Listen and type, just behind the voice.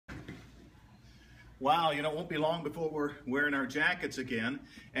Wow, it won't be long before we're wearing our jackets again.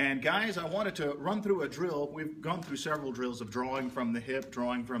 And guys, I wanted to run through a drill. We've gone through several drills of drawing from the hip,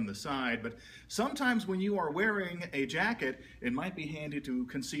 drawing from the side, but sometimes when you are wearing a jacket, it might be handy to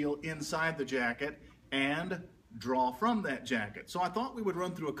conceal inside the jacket and draw from that jacket. So I thought we would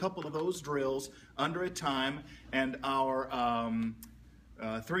run through a couple of those drills under a time, and our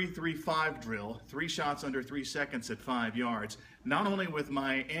 3-3-5 drill, 3 shots under 3 seconds at 5 yards, not only with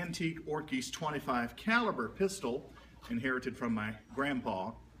my antique Ortges 25 caliber pistol, inherited from my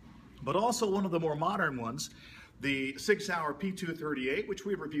grandpa, but also one of the more modern ones, the Sig Sauer P238, which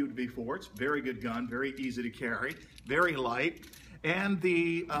we reviewed before. It's a very good gun, very easy to carry, very light, and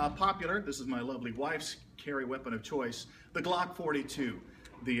the popular, this is my lovely wife's carry weapon of choice, the Glock 42.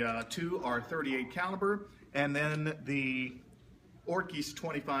 The two are 38 caliber, and then the Ortges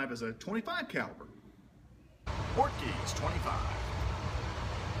 25 is a 25 caliber. Ortges 25.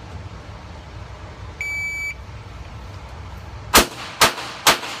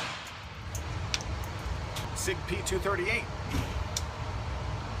 Sig P238.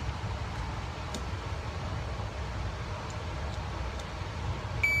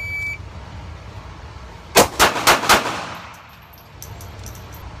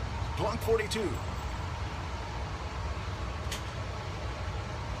 Glock 42.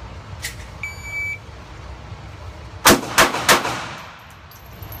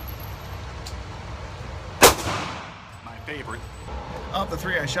 Favorite. Of the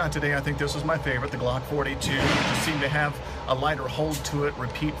 3 I shot today, I think this was my favorite, the Glock 42. It just seemed to have a lighter hold to it.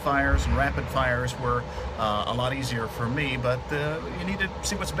 Repeat fires and rapid fires were a lot easier for me, but you need to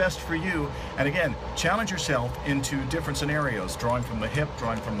see what's best for you. And again, challenge yourself into different scenarios, drawing from the hip,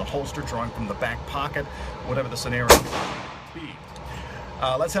 drawing from the holster, drawing from the back pocket, whatever the scenario be.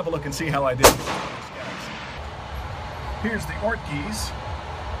 Let's have a look and see how I did. Here's the Ortges.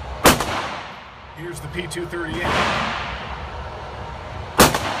 Here's the P238.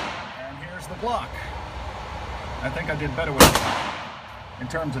 The Glock. I think I did better with it in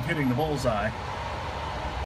terms of hitting the bullseye.